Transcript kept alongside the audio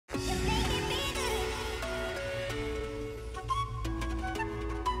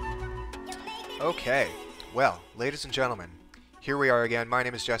Okay, well, ladies and gentlemen, here we are again. My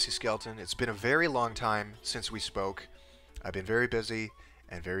name is Jesse Skelton. It's been a very long time since we spoke. I've been very busy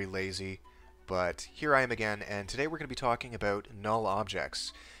and very lazy, but here I am again, and today we're going to be talking about null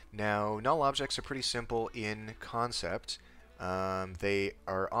objects. Now, null objects are pretty simple in concept. They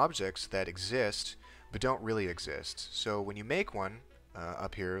are objects that exist but don't really exist. So when you make one,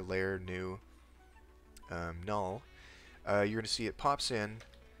 up here, layer, new, null, you're going to see it pops in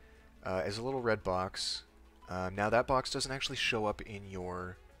as a little red box. Now that box doesn't actually show up in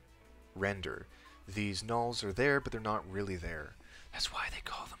your render. These nulls are there, but they're not really there. That's why they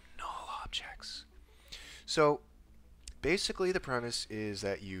call them null objects. So basically the premise is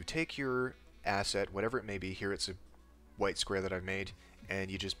that you take your asset, whatever it may be, here it's a white square that I've made, and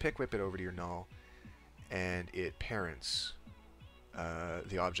you just pick whip it over to your null, and it parents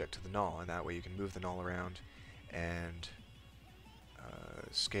the object to the null, and that way you can move the null around and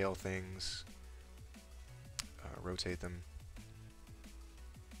scale things, rotate them,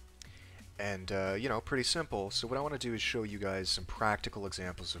 and you know, pretty simple. So what I want to do is show you guys some practical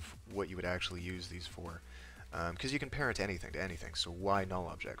examples of what you would actually use these for, because you can parent anything to anything, so why null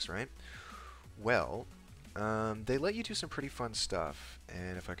objects, right? Well, they let you do some pretty fun stuff,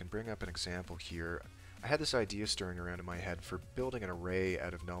 and if I can bring up an example here, I had this idea stirring around in my head for building an array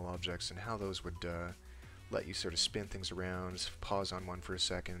out of null objects and how those would let you sort of spin things around, pause on one for a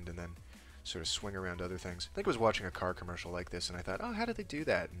second, and then sort of swing around other things. I think I was watching a car commercial like this, and I thought, oh, how did they do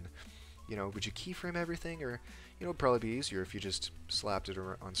that? And, you know, would you keyframe everything? Or, you know, it'd probably be easier if you just slapped it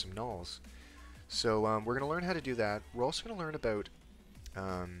on some nulls. So we're going to learn how to do that. We're also going to learn about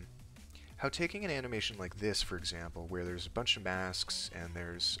how taking an animation like this, for example, where there's a bunch of masks and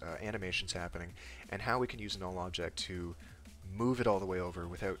there's animations happening, and how we can use a null object to move it all the way over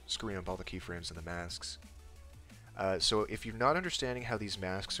without screwing up all the keyframes and the masks. So if you're not understanding how these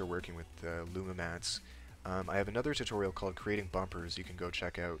masks are working with Luma mats, I have another tutorial called Creating Bumpers you can go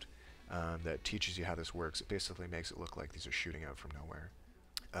check out that teaches you how this works. It basically makes it look like these are shooting out from nowhere.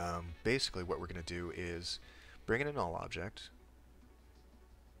 Basically what we're going to do is bring in a null object,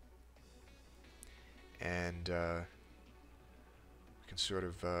 and we can sort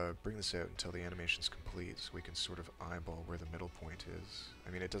of bring this out until the animation's complete, so we can sort of eyeball where the middle point is. I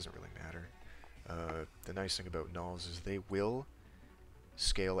mean, it doesn't really matter. The nice thing about nulls is they will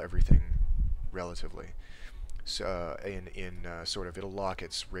scale everything relatively. So sort of, it'll lock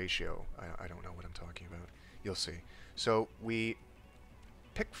its ratio. I don't know what I'm talking about. You'll see. So we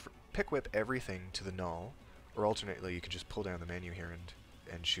pick whip everything to the null, or alternately you can just pull down the menu here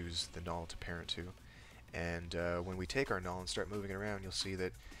and choose the null to parent to. And when we take our null and start moving it around, you'll see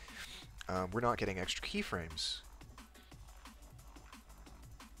that we're not getting extra keyframes.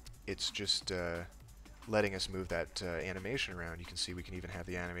 It's just letting us move that animation around. You can see we can even have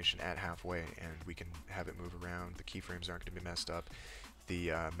the animation at halfway, and we can have it move around. The keyframes aren't going to be messed up.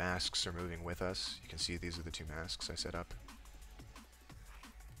 The masks are moving with us. You can see these are the two masks I set up.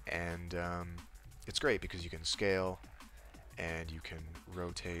 And it's great because you can scale, and you can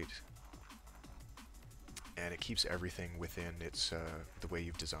rotate, and it keeps everything within its the way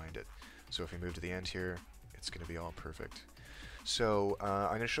you've designed it. So if we move to the end here, it's going to be all perfect. So I'm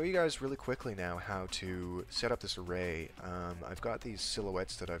going to show you guys really quickly now how to set up this array. I've got these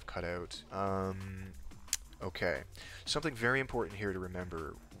silhouettes that I've cut out. Okay, something very important here to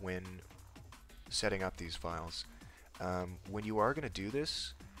remember when setting up these files. When you are going to do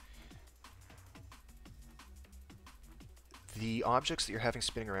this, the objects that you're having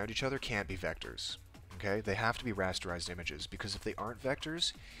spinning around each other can't be vectors. Okay, they have to be rasterized images, because if they aren't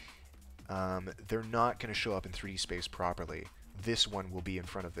vectors, they're not going to show up in 3D space properly. This one will be in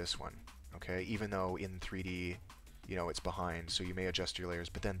front of this one, okay? Even though in 3D, you know, it's behind, so you may adjust your layers,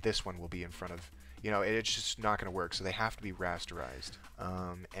 but then this one will be in front of, you know, it's just not going to work, so they have to be rasterized.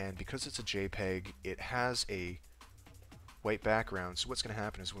 And because it's a JPEG, it has a white background, so what's going to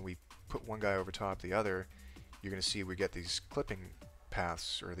happen is when we put one guy over top of the other, you're going to see we get these clipping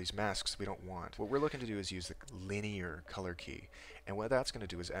paths, or these masks we don't want. What we're looking to do is use the linear color key, and what that's going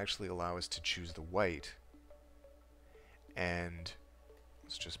to do is actually allow us to choose the white. And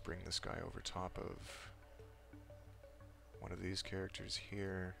let's just bring this guy over top of one of these characters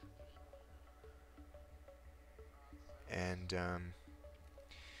here, and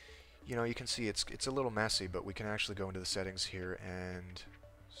you know, you can see it's a little messy, but we can actually go into the settings here and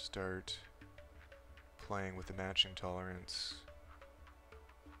start playing with the matching tolerance.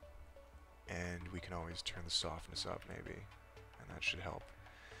 And we can always turn the softness up, maybe, and that should help.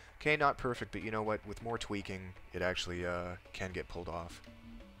 Okay, not perfect, but you know what? With more tweaking, it actually can get pulled off.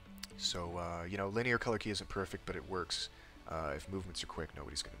 So, you know, linear color key isn't perfect, but it works. If movements are quick,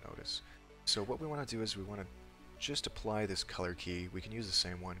 nobody's going to notice. So what we want to do is we want to just apply this color key. We can use the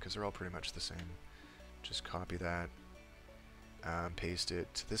same one because they're all pretty much the same. Just copy that, paste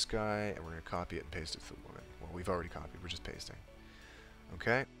it to this guy, and we're going to copy it and paste it to the woman. Well, we've already copied, we're just pasting.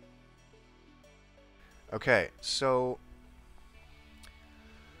 Okay? Okay, so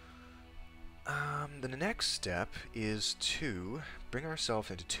the next step is to bring ourselves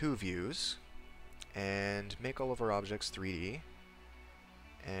into 2 views and make all of our objects 3D.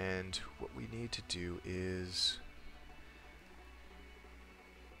 And what we need to do is,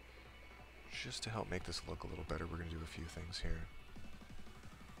 just to help make this look a little better, we're going to do a few things here.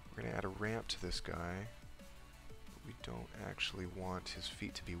 We're going to add a ramp to this guy. But we don't actually want his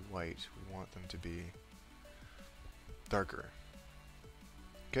feet to be white. We want them to be darker.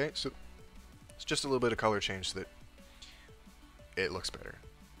 Okay, so it's just a little bit of color change so that it looks better.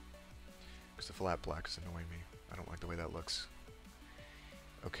 Because the flat black is annoying me. I don't like the way that looks.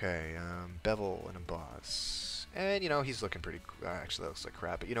 Okay, bevel and emboss. And, you know, he's looking pretty... actually, that looks like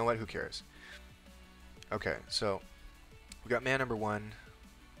crap, but you know what? Who cares? Okay, so we got man number 1.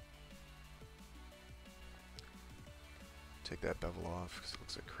 Take that bevel off because it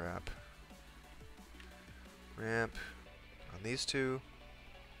looks like crap. Ramp on these 2.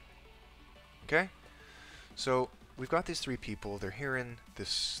 Okay, so we've got these 3 people. They're here in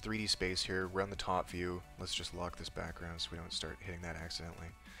this 3D space here. We're on the top view. Let's just lock this background so we don't start hitting that accidentally.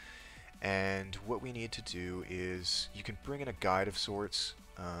 And what we need to do is, you can bring in a guide of sorts.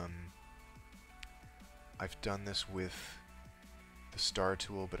 I've done this with the star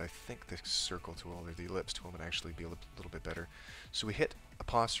tool, but I think the circle tool or the ellipse tool would actually be a little bit better. So we hit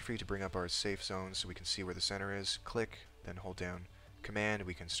apostrophe to bring up our safe zone so we can see where the center is. Click, then hold down Command.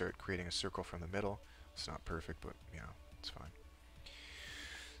 We can start creating a circle from the middle. It's not perfect, but you know, it's fine.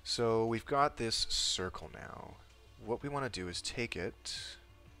 So we've got this circle now. What we want to do is take it,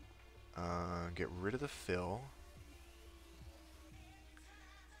 get rid of the fill,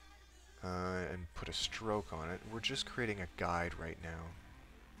 and put a stroke on it. We're just creating a guide right now.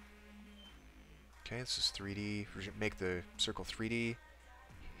 Okay, this is 3D. We're going to make the circle 3D.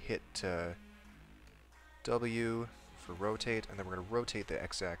 Hit W for rotate, and then we're going to rotate the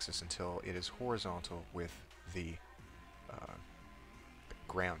x-axis until it is horizontal with the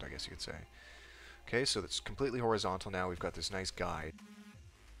ground, I guess you could say. Okay, so it's completely horizontal now. We've got this nice guide.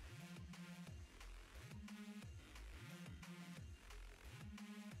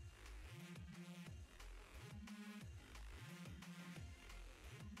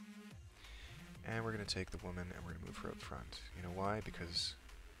 And we're going to take the woman and we're going to move her up front. You know why? Because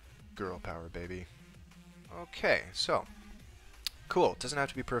girl power, baby. Okay, so cool. It doesn't have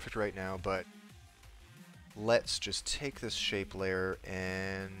to be perfect right now, but let's just take this shape layer,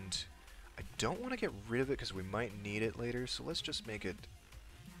 and I don't want to get rid of it because we might need it later, so let's just make it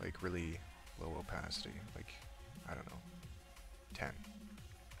like really low opacity, like, I don't know, 10.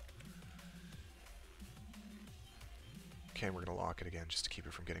 Okay, and we're going to lock it again just to keep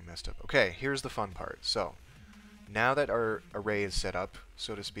it from getting messed up. Okay, here's the fun part. So now that our array is set up,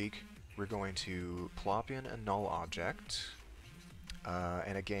 so to speak, we're going to plop in a null object,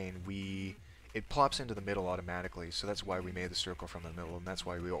 and again, it plops into the middle automatically, so that's why we made the circle from the middle, and that's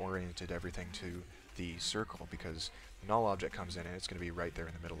why we oriented everything to the circle, because the null object comes in and it's going to be right there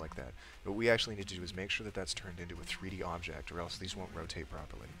in the middle like that. What we actually need to do is make sure that that's turned into a 3D object, or else these won't rotate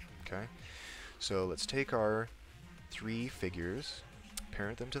properly. Okay? So let's take our 3 figures,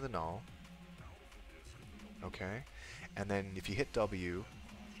 parent them to the null, okay, and then if you hit W,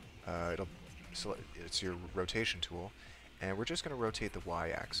 it's your rotation tool, and we're just going to rotate the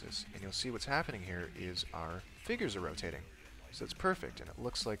y-axis, and you'll see what's happening here is our figures are rotating. So it's perfect, and it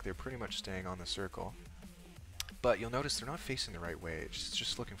looks like they're pretty much staying on the circle. But you'll notice they're not facing the right way, it's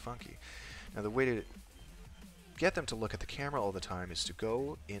just looking funky. Now the way to get them to look at the camera all the time is to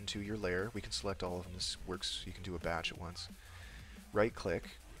go into your layer. We can select all of them, this works, you can do a batch at once. Right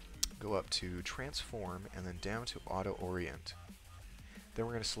click, go up to transform, and then down to auto orient. Then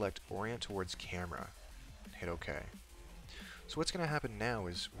we're going to select orient towards camera, and hit OK. So what's going to happen now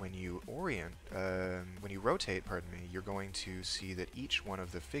is when you rotate, pardon me, you're going to see that each one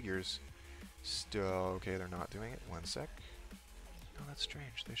of the figures okay, they're not doing it. One sec. Oh, that's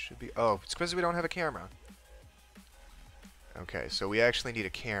strange. They should be. Oh, it's because we don't have a camera. Okay, so we actually need a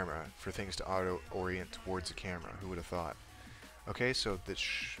camera for things to auto-orient towards a camera. Who would have thought? Okay, so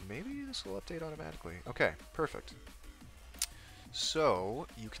maybe this will update automatically. Okay, perfect. So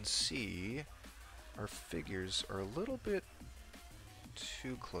you can see our figures are a little bit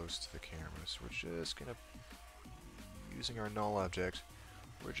too close to the camera, so we're just going to, using our null object,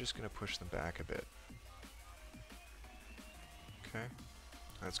 we're just going to push them back a bit. Okay,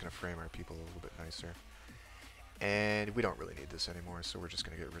 That's going to frame our people a little bit nicer. And we don't really need this anymore, so we're just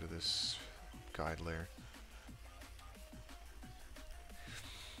going to get rid of this guide layer.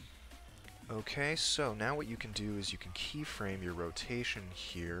 Okay, so now what you can do is you can keyframe your rotation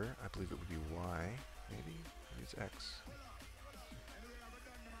here. I believe it would be Y, maybe? Maybe it's X.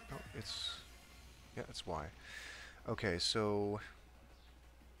 Oh, yeah, it's Y. Okay, so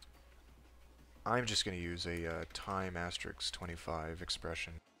I'm just going to use a time asterisk 25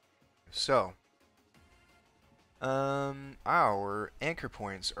 expression. So, our anchor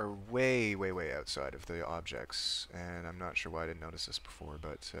points are way, way, way outside of the objects, and I'm not sure why I didn't notice this before,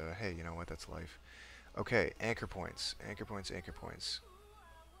 but hey, you know what, that's life. Okay, anchor points, anchor points, anchor points.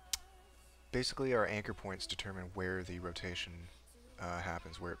 Basically, our anchor points determine where the rotation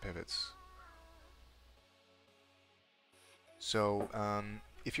happens, where it pivots. So,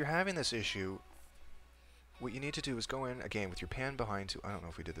 if you're having this issue, what you need to do is go in, again, with your pan behind tool. I don't know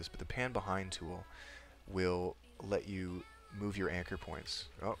if we did this, but the pan behind tool will let you move your anchor points.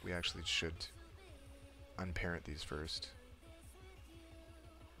 Oh, we actually should unparent these first.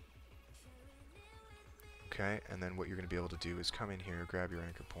 Okay, and then what you're going to be able to do is come in here, grab your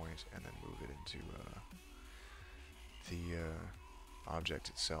anchor point, and then move it into the object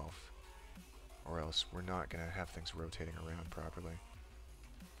itself. Or else we're not going to have things rotating around properly.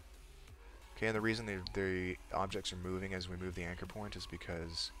 Okay, and the reason the objects are moving as we move the anchor point is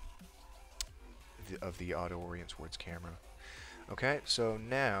because of the auto orient towards camera. Okay, so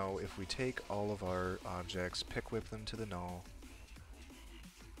now if we take all of our objects, pick whip them to the null,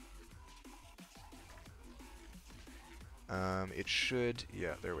 it should,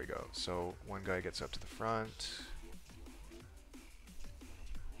 yeah, there we go. So one guy gets up to the front.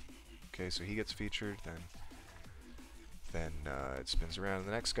 Okay, so he gets featured, then it spins around, and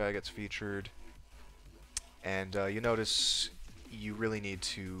the next guy gets featured. And you notice you really need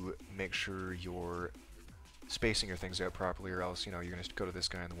to make sure you're spacing your things out properly, or else, you know, you're going to go to this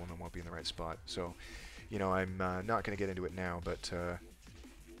guy and the woman won't be in the right spot. So, you know, I'm not going to get into it now, but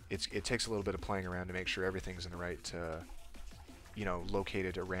it takes a little bit of playing around to make sure everything's in the right, you know,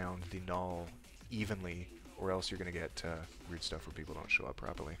 located around the null evenly, or else you're going to get weird stuff where people don't show up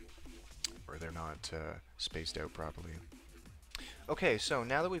properly, or they're not spaced out properly. Okay, so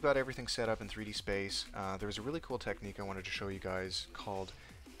now that we've got everything set up in 3D space, there's a really cool technique I wanted to show you guys called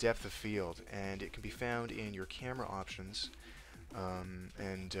depth of field, and it can be found in your camera options,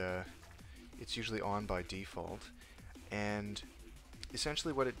 and it's usually on by default. And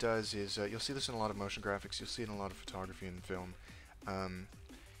essentially what it does is, you'll see this in a lot of motion graphics, you'll see it in a lot of photography and film.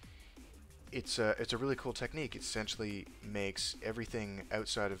 It's a really cool technique. It essentially makes everything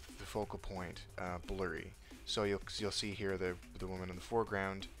outside of the focal point blurry. So you'll see here the woman in the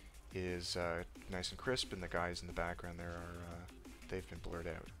foreground is nice and crisp, and the guys in the background there are they've been blurred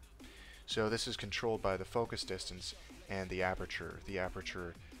out. So this is controlled by the focus distance and the aperture. The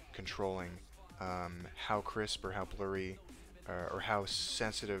aperture controlling how crisp or how blurry or how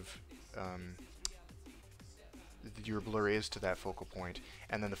sensitive your blur is to that focal point,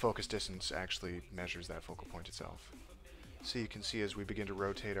 and then the focus distance actually measures that focal point itself. So you can see as we begin to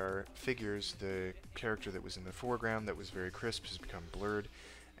rotate our figures, the character that was in the foreground that was very crisp has become blurred,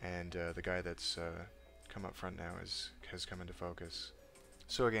 and the guy that's come up front now has come into focus.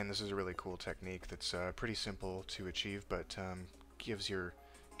 So again, this is a really cool technique that's pretty simple to achieve, but gives your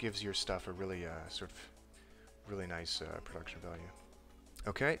stuff a really sort of really nice production value.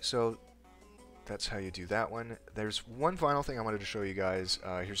 Okay, so that's how you do that one. There's one final thing I wanted to show you guys.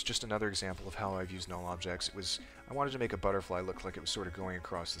 Here's just another example of how I've used null objects. I wanted to make a butterfly look like it was sort of going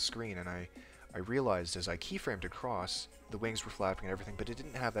across the screen, and I realized as I keyframed across, the wings were flapping and everything, but it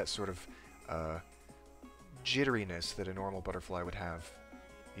didn't have that sort of jitteriness that a normal butterfly would have,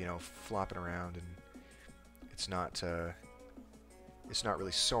 you know, flopping around, and it's not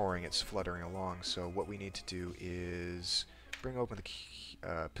really soaring, it's fluttering along. So what we need to do is bring open the key,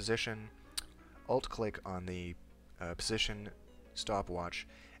 position, alt-click on the position stopwatch,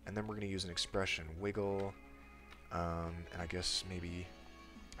 and then we're going to use an expression, wiggle, and I guess maybe,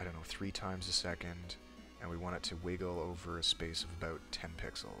 I don't know, 3 times a second, and we want it to wiggle over a space of about 10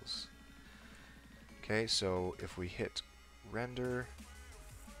 pixels. Okay, so if we hit render,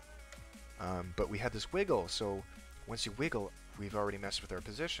 but we had this wiggle, so once you wiggle, we've already messed with our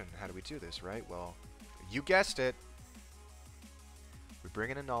position. How do we do this, right? Well, you guessed it. We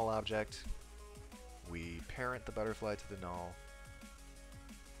bring in a null object, we parent the butterfly to the null,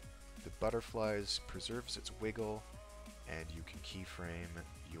 the butterfly preserves its wiggle, and you can keyframe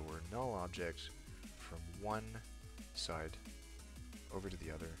your null object from one side over to the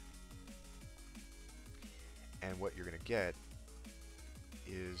other. And what you're going to get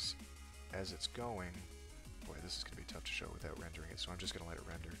is, as it's going, boy, this is going to be tough to show without rendering it, so I'm just going to let it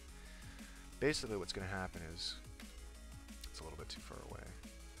render. Basically what's going to happen is, it's a little bit too far away.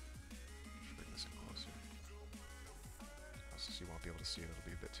 Bring this in closer. Also, so you won't be able to see it, it'll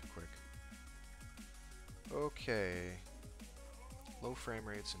be a bit too quick. Okay. Low frame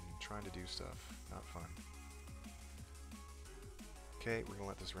rates and trying to do stuff, not fun. Okay, we're going to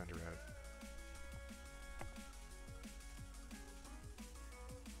let this render out.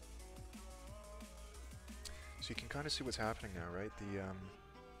 So you can kind of see what's happening now, right?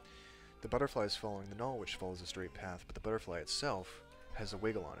 The butterfly is following the null, which follows a straight path, but the butterfly itself has a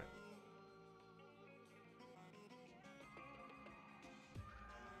wiggle on it.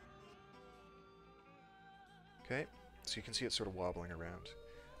 Okay, so you can see it sort of wobbling around.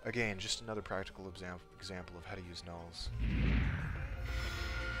 Again, just another practical example of how to use nulls.